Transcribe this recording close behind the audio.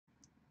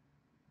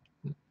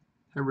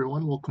Hey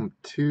everyone, welcome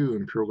to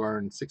Imperial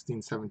Garden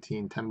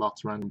 1617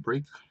 10-box random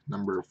break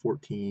number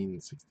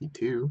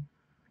 1462.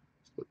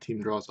 So team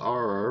draws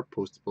are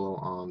posted below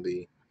on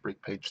the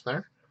break page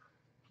there.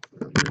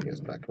 Bring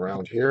us back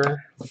around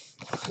here. I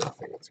don't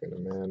think it's going to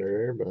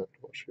matter, but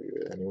we'll show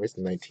you it anyways.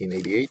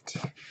 1988.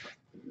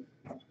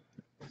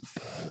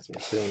 That's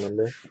our serial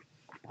number.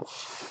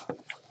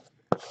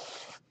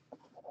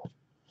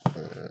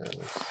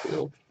 And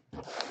sealed.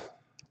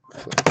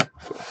 So,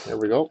 here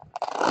we go.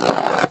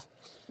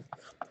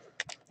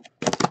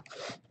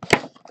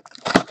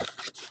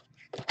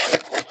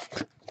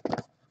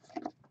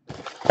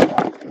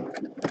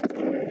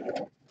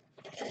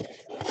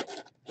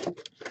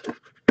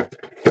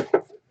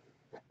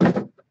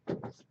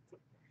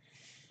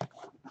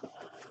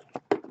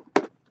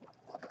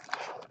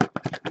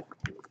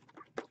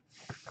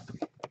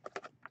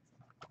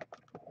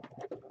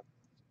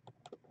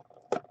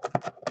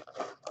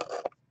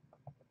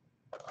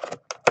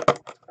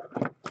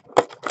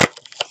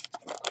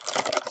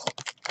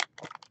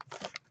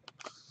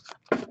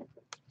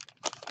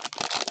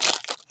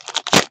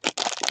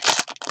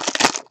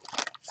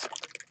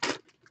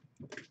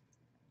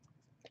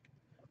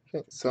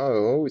 Okay,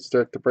 so we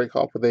start the break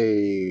off with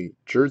a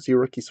jersey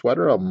rookie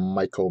sweater of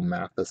Michael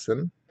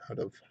Matheson out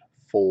of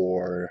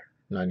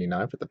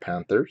 4.99 for the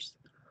Panthers.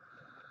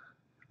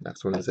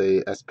 Next one is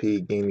a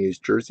SP Game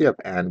Used jersey of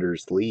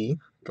Anders Lee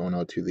going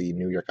out to the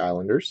New York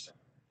Islanders.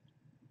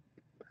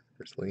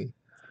 Anders Lee.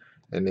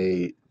 And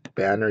a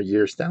banner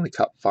year Stanley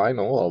Cup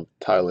final of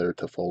Tyler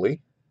Toffoli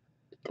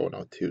going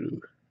out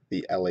to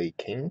the LA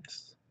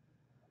Kings.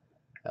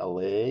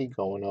 LA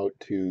going out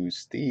to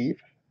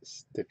Steve,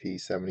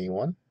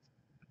 Stiffy71.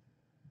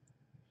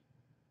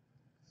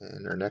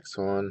 And our next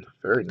one,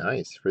 very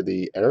nice. For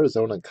the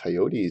Arizona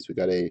Coyotes, we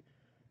got a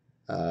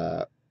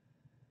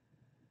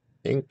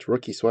inked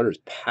rookie sweaters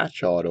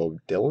patch auto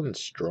of Dylan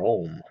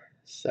Strome,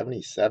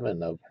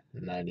 77 of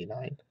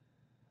 99.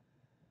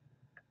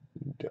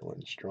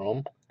 Dylan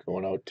Strome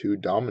going out to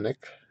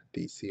Dominic,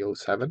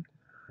 DC07.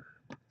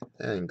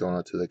 And going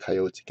out to the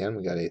Coyotes again,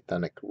 we got a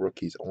Authentic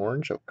Rookies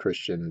Orange of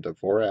Christian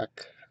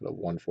Dvorak out of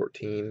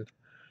 114.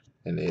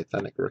 And a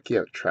Authentic Rookie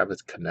of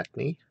Travis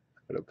Konechny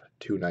out of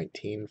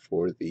 219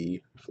 for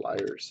the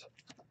Flyers.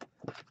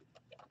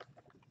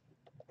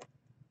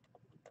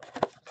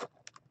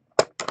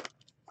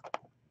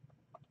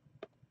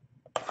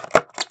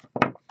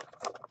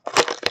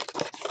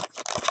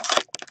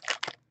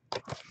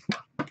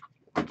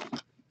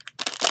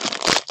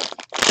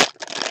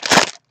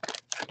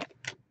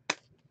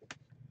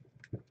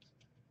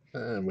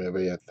 And we have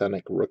a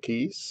Authentic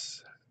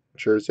Rookies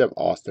jersey of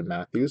Austin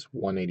Matthews,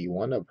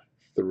 181 of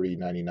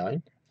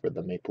 399 for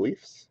the Maple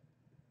Leafs.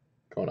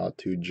 Going out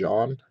to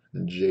John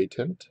J.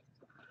 Tint.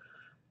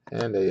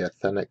 And a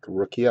Authentic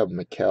Rookie of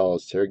Mikhail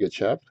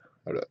Sergachev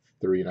out of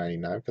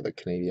 399 for the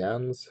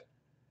Canadiens.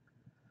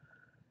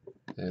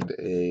 And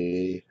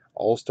a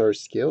All-Star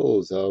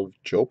Skills of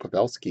Joe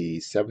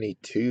Pavelski,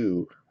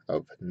 72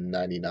 of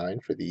 99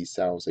 for the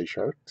San Jose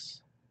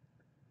Sharks.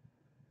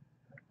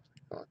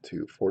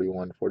 To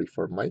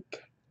 41-44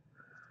 Mike.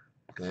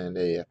 And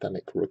a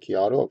Authentic Rookie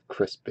Auto of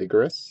Chris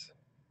Biggrass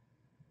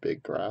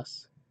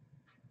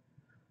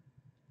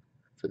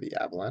for the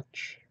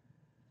Avalanche.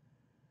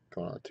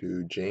 Going on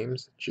to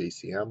James,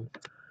 JCM.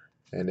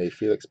 And a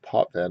Felix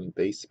Potvin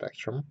Base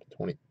Spectrum,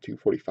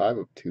 245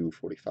 of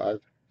 245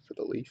 for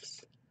the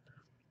Leafs.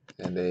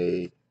 And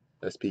a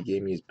SP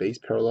Game Used Base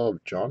Parallel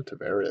of John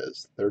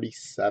Tavares,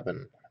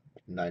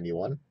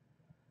 37.91.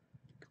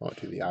 Going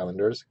to the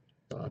Islanders.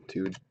 Going on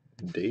to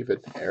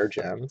David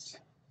Airjans.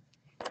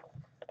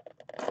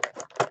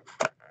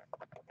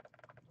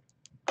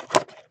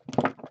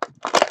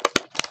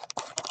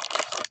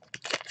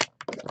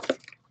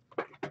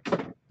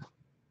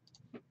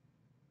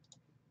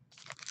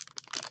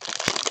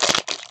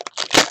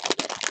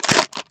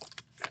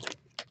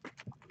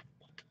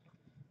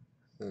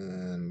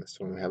 And this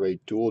one we have a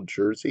dual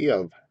jersey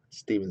of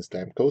Steven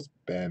Stamkos,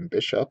 Ben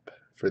Bishop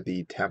for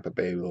the Tampa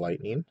Bay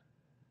Lightning.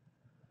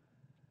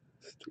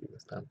 Steven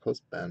Stamkos,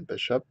 Ben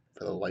Bishop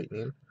for the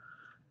Lightning.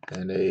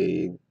 And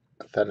a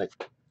Authentic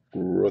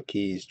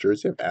Rookies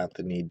jersey of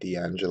Anthony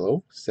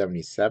DeAngelo,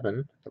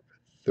 77 of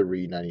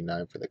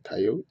 399 for the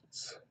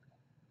Coyotes.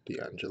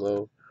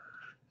 DeAngelo.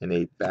 And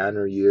a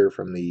banner year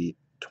from the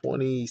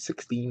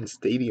 2016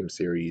 Stadium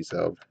Series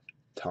of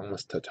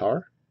Thomas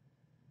Tatar.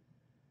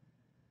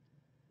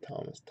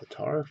 Thomas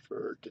Tatar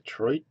for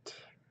Detroit.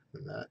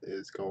 And that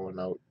is going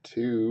out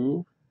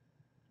to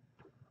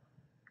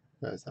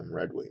some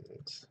Red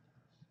Wings.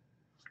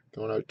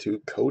 Going out to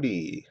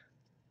Cody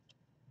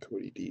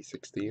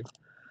D16.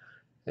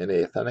 And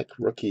a Authentic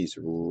Rookies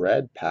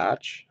red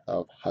patch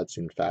of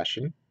Hudson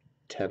Fashion,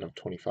 10 of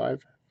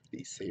 25 for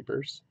the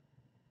Sabres.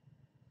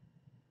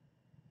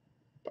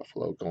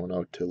 Buffalo going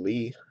out to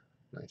Lee.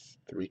 Nice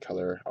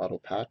 3-color auto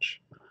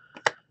patch.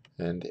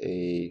 And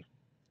a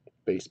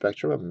base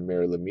spectrum of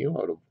Mary Lemieux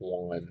out of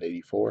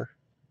 184.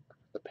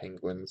 The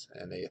Penguins.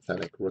 And a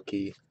Authentic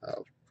Rookie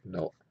of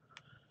Noel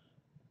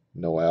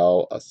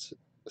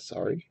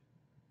Asari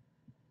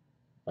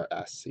or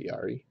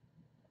Asciari.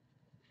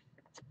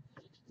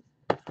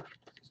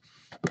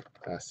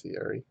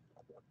 Asciari.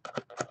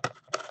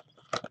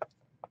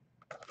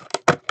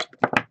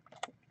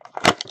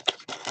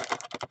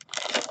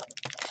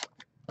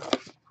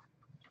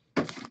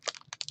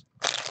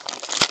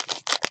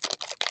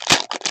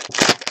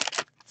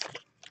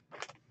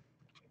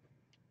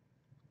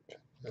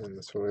 And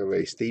this one we have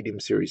a Stadium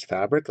Series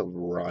fabric of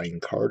Ryan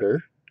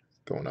Carter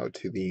going out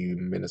to the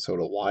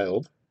Minnesota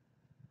Wild.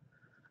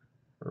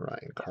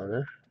 Ryan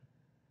Carter.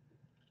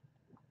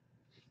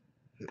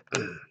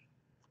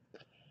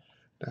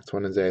 Next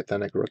one is a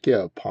authentic rookie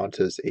of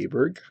Pontus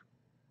Aberg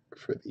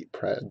for the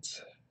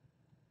Preds.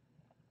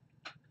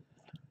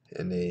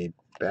 In a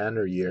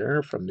banner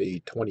year from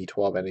the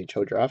 2012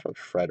 NHL draft of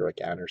Frederick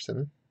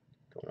Anderson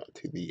going out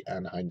to the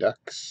Anaheim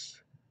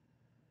Ducks.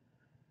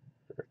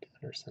 Frederick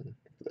Anderson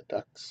for the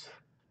Ducks.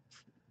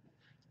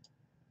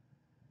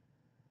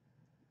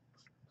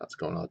 That's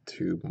going out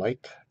to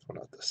Mike,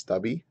 going out to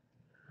Stubby.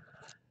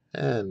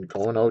 And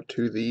going out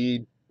to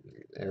the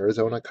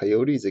Arizona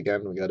Coyotes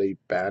again, we got a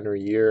banner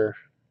year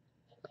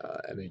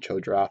NHL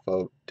draft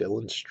of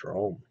Dylan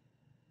Strome.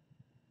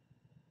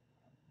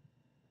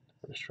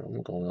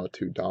 Strome going out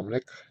to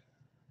Dominic,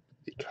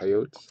 the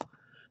Coyotes.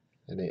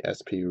 And a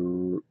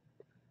SPGU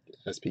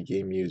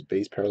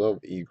base parallel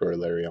of Igor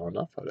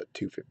Larionov out at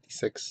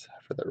 256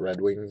 for the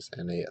Red Wings.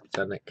 And a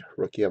authentic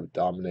rookie of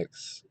Dominic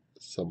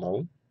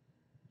Simone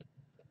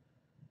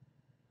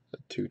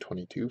at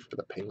 222 for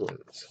the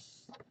Penguins.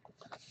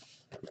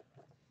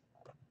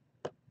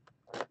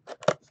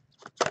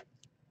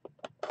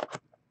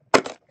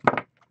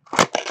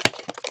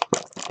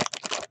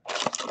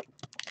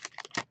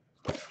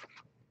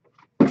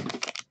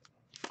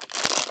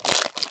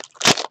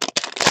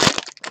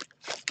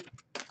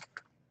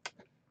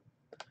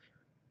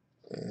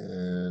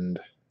 And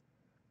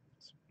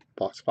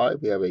box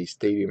 5, we have a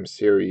Stadium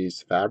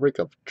Series fabric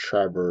of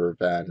Trevor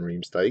Van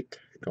Riemsdyk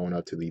going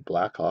out to the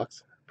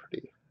Blackhawks.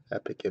 Pretty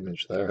epic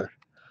image there.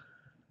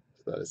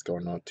 So that is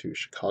going out to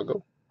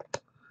Chicago.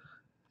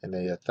 And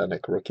a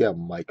authentic rookie of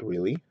Mike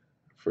Reilly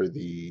for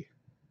the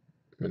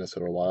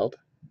Minnesota Wild.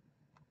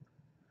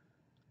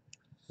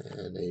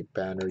 And a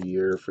banner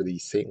year for the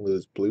St.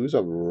 Louis Blues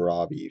of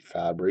Robbie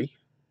Fabry.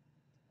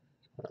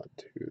 Going out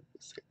to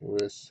St.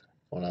 Louis.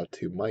 Going out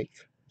to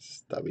Mike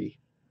Stubby.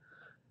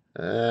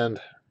 And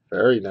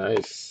very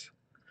nice.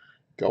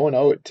 Going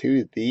out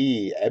to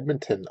the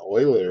Edmonton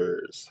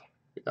Oilers.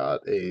 We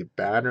got a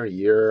banner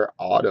year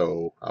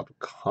auto of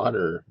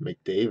Connor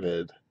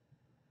McDavid.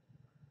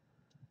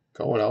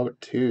 Going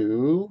out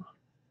to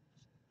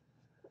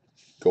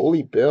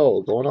Goalie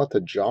Bill. Going out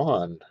to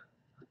John.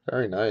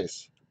 Very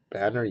nice.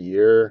 Banner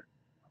year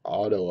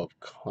auto of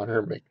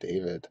Connor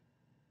McDavid.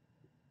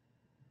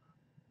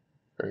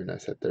 Very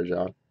nice hit there,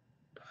 John.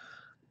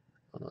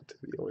 Going out to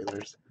the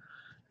Oilers.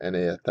 And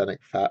a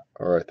authentic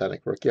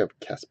rookie of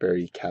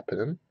Kasperi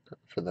Kapanen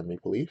for the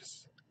Maple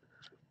Leafs.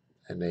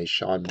 And a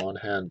Sean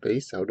Monahan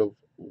base out of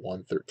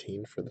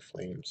 113 for the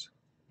Flames.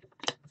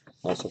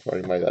 Also, for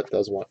anybody that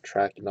does want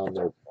tracking on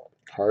their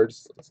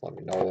cards, just let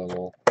me know and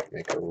we'll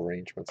make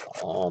arrangements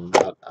on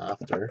that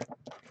after.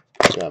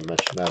 Yeah, I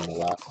mentioned that in the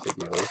last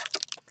video.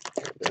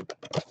 I did.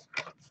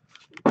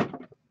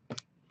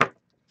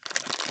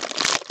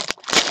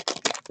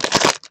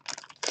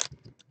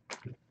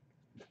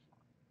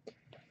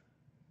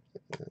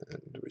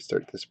 And we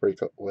start this break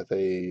with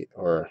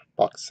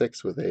box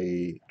 6 with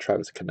a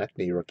Travis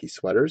Konechny rookie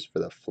sweaters for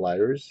the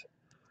Flyers.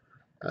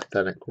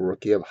 Authentic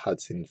rookie of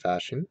Hudson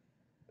Fashion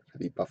for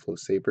the Buffalo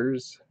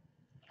Sabres.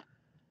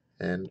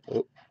 And,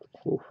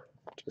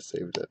 just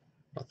saved it.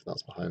 Nothing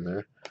else behind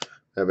there.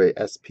 We have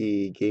a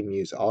SP Game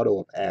Use auto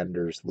of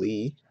Anders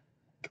Lee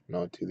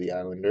coming out to the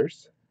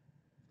Islanders.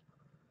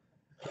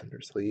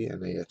 Anders Lee,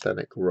 and a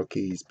authentic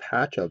rookies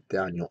patch of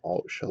Daniel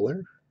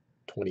Altschiller.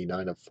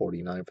 29 of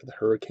 49 for the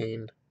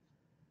Hurricane.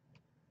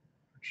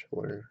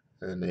 Schiller.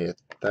 And a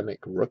authentic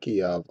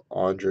rookie of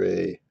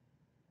Andre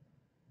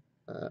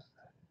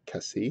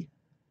Casey.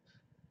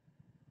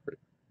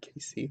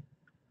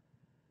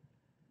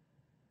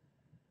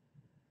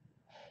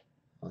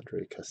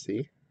 Andre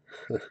Casey.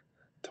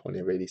 20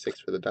 of 86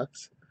 for the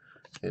Ducks.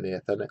 And a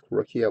authentic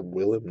rookie of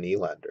Willem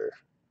Nylander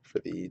for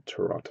the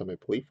Toronto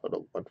Maple Leaf out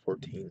of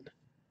 114.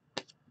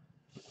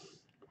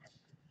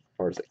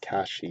 Or is it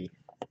Kashi?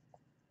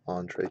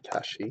 Andre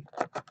Kashi.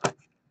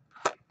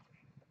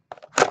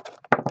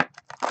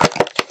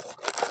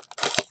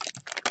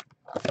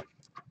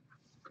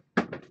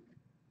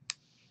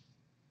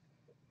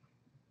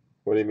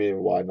 What do you mean,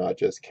 why not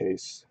just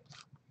Case?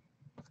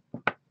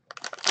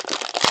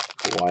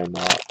 Why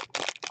not?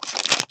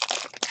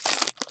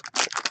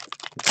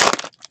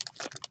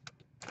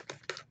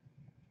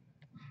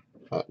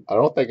 I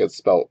don't think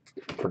it's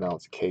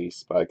pronounced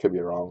Case, but I could be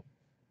wrong.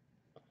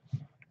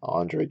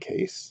 Andre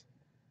Case.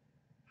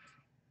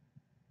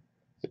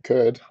 It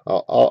could.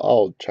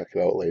 I'll check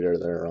it out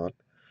later on.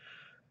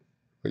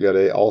 We got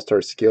a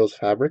All-Star Skills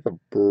fabric of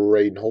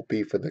Braden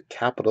Holtby for the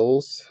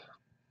Capitals.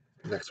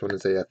 Next one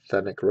is a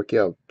authentic rookie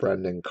of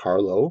Brendan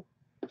Carlo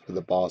for for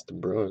the Boston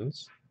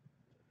Bruins.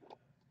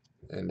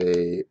 And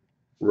a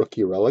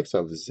rookie relics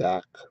of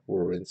Zach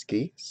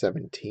Werenski,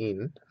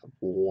 17 of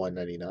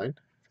 199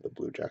 for the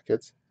Blue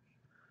Jackets.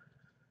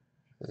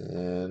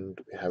 And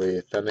we have a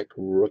authentic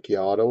rookie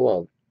auto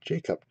of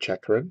Jacob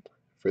Chekrin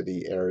for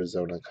the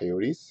Arizona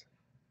Coyotes.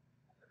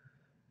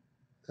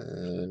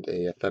 And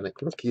a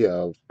authentic rookie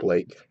of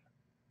Blake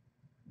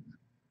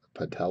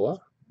Patella,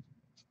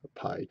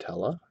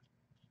 going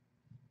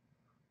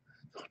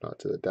out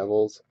to the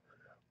Devils.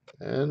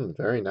 And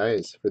very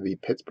nice. For the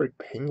Pittsburgh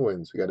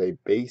Penguins, we got a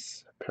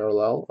base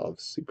parallel of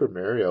Super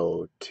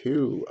Mario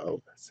 2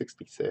 of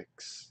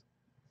 66.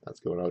 That's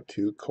going out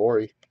to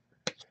Corey.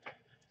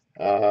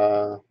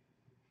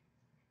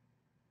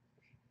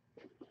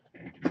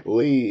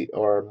 Lee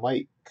or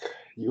Mike,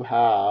 you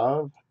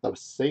have the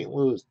St.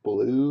 Louis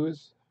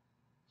Blues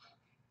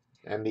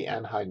and the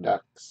Anaheim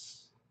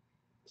Ducks.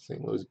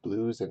 St. Louis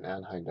Blues and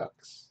Anaheim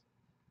Ducks.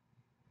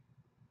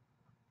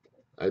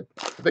 I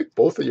think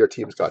both of your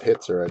teams got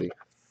hits already.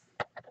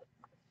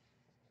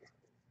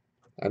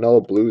 I know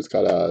Blues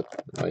got a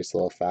nice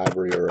little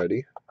Fabry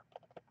already.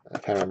 I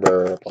can't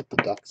remember about the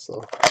Ducks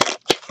though.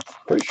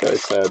 Pretty sure I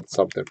said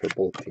something for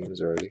both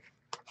teams already.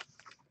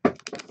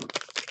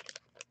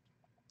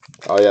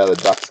 Oh yeah, the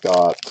Ducks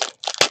got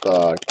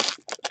the,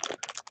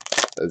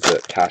 is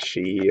it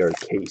Kashi or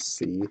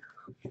KC,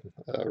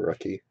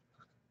 rookie.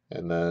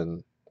 And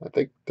then I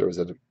think there was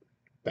a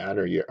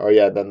banner year. Oh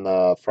yeah, then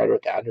the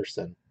Frederick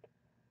Anderson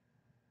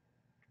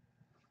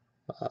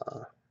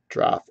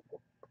draft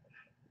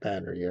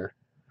banner year.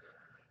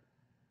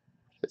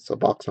 Okay, so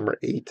box number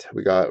 8,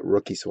 we got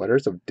rookie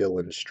sweaters of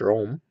Dylan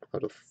Strome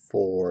out of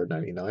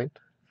 499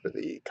 for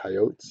the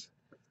Coyotes.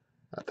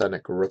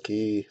 Authentic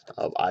rookie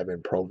of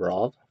Ivan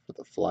Provorov for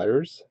the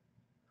Flyers.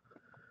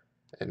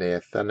 And a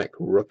authentic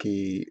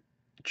rookie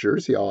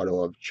jersey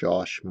auto of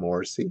Josh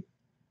Morrissey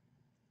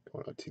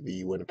going out to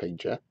the Winnipeg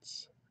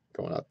Jets.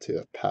 Going out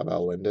to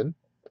Pavel Linden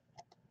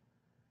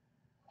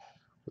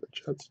for the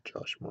Jets,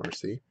 Josh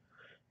Morrissey.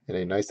 And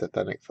a nice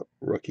authentic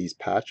rookies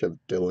patch of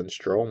Dylan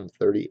Strome,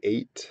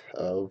 38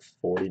 of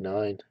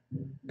 49.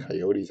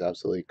 Coyotes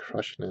absolutely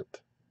crushing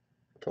it.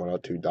 Going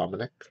out to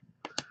Dominic.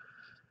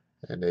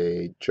 And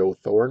a Joe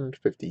Thornton,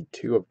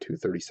 52 of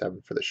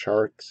 237 for the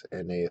Sharks.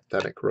 And a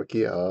authentic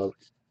rookie of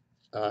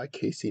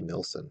Casey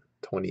Nilsson,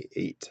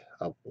 28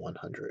 of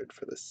 100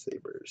 for the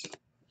Sabres.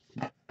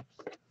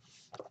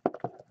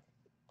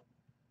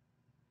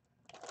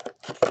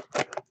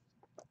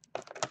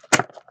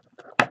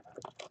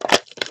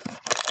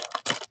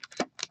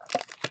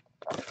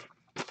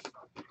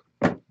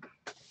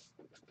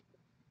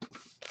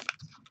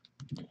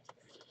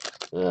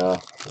 Yeah,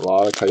 a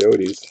lot of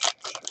Coyotes.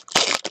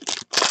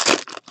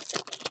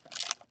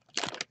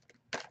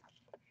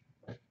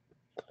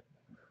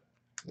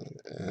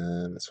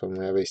 And this one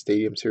we have a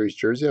Stadium Series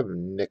jersey of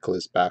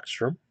Nicholas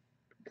Backstrom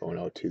going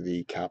out to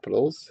the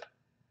Capitals.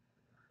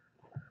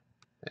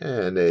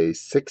 And a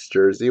 6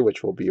 jersey,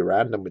 which will be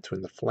random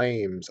between the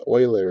Flames,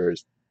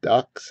 Oilers,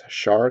 Ducks,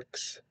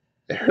 Sharks,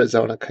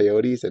 Arizona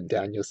Coyotes, and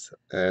Daniels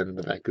and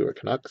the Vancouver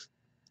Canucks.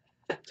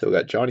 So we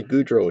got Johnny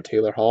Gaudreau,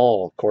 Taylor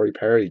Hall, Corey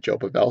Perry, Joe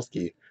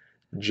Pavelski,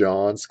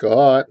 John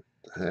Scott,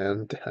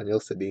 and Daniel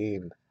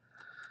Sedin.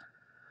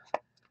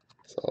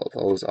 So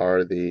those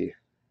are the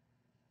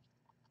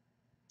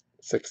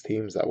 6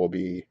 teams that will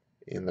be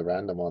in the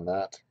random on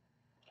that.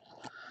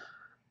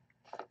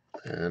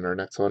 And our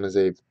next one is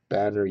a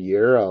banner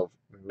year of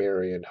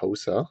Marian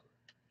Hossa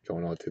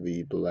going out to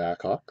the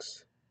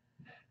Blackhawks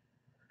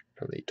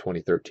from the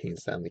 2013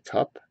 Stanley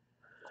Cup.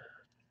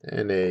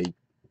 And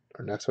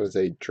our next one is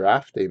a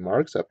draft day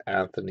marks of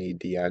Anthony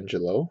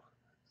D'Angelo.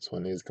 This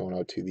one is going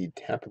out to the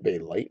Tampa Bay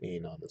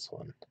Lightning on this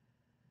one.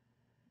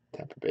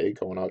 Tampa Bay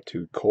going out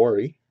to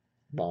Corey,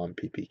 Bomb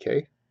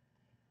PPK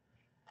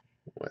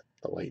with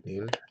the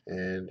Lightning.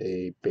 And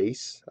a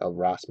base of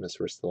Rasmus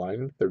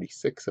Ristolainen,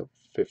 36 of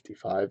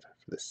 55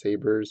 for the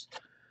Sabres.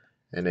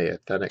 And a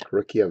authentic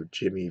rookie of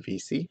Jimmy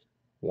Vesey,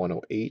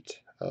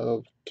 108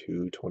 of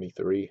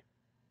 223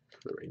 for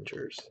the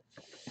Rangers.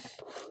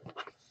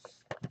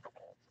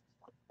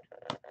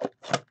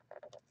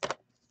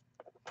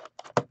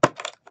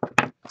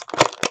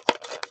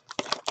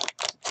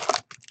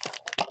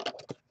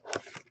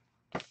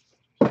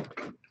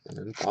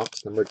 And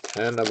box number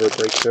 10 of our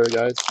break there,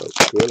 guys. So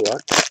good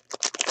luck.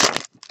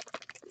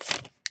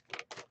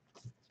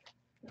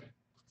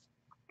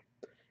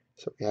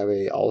 So we have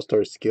a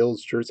All-Star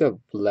Skills jersey of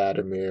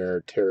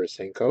Vladimir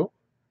Tarasenko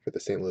for the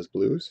St. Louis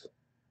Blues.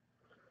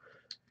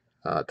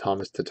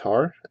 Thomas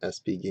Tatar,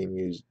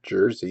 SPGU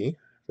jersey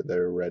for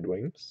the Red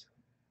Wings.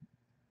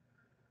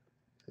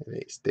 And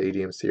a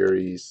Stadium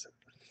Series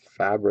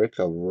fabric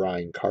of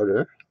Ryan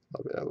Carter.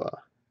 A little bit of a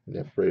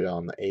nip right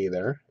on the A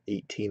there.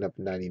 18 of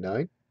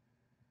 99.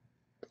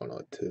 Going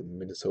out to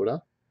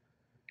Minnesota.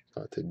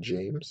 Going out to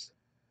James.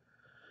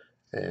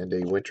 And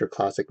a Winter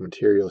Classic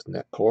Materials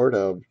net cord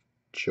of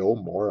Joe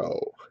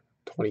Morrow.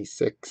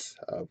 26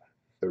 of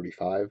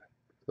 35.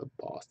 The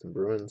Boston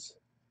Bruins.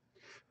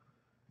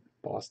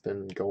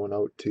 Boston going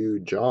out to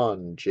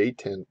John J.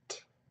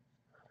 Tint.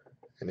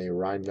 And a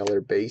Ryan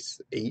Miller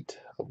base 8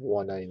 of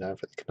 199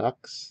 for the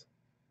Canucks.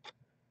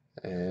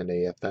 And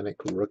a authentic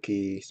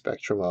rookie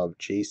spectrum of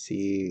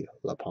JC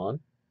Lapon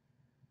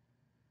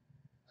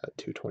at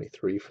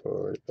 223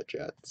 for the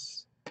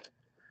Jets.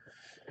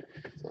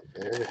 So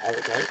there we have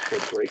it, guys,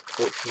 for break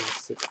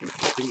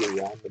 1463,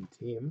 a random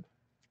team.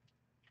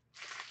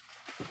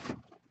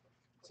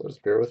 So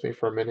just bear with me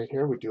for a minute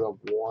here. We do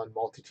have one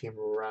multi-team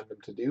random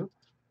to do.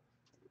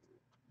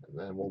 And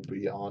then we'll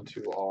be on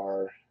to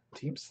our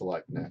team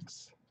select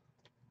next.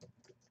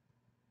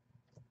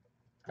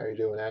 How you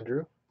doing,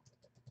 Andrew?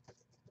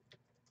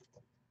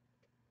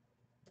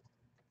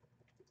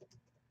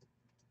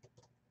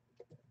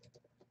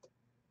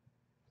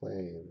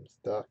 Flames,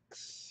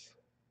 Ducks,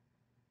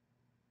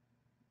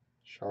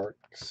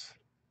 Sharks,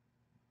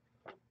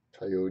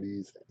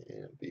 Coyotes,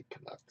 and the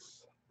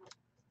Canucks.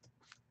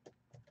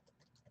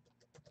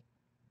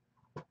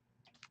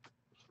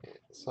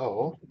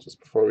 So, just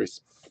before we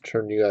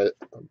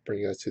bring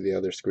you guys to the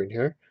other screen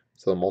here.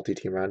 So,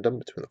 multi-team random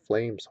between the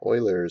Flames,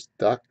 Oilers,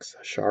 Ducks,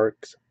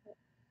 Sharks,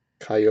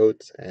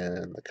 Coyotes,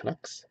 and the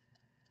Canucks.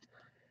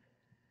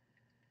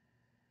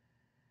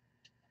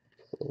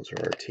 Those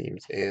are our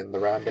teams in the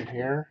random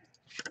here.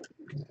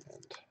 And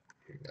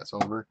bring you guys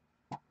over.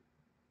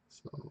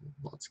 So,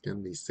 once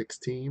again, these 6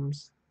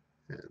 teams,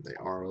 and they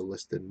are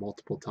listed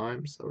multiple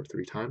times, or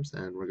 3 times,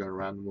 and we're going to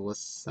random the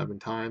list 7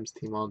 times.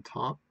 Team on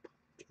top.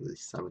 The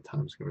 7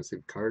 times we're going to receive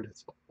a card.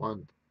 It's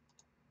 1,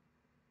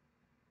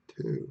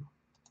 2,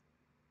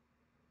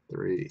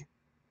 3,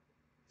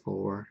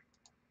 4,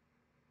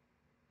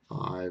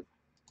 5,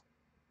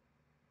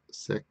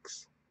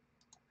 6,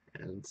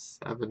 and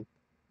 7.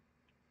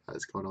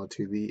 That's going on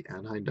to the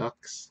Anaheim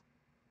Ducks.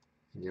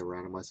 And you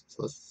randomize this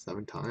list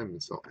 7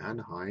 times. So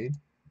Anaheim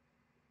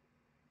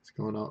is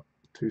going up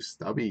to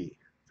Stubby.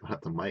 You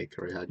have the Mike.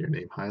 I already had your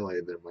name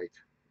highlighted there, Mike.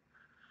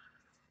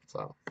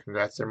 So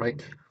congrats there,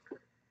 Mike,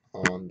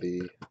 on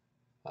the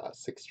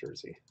 6th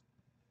jersey.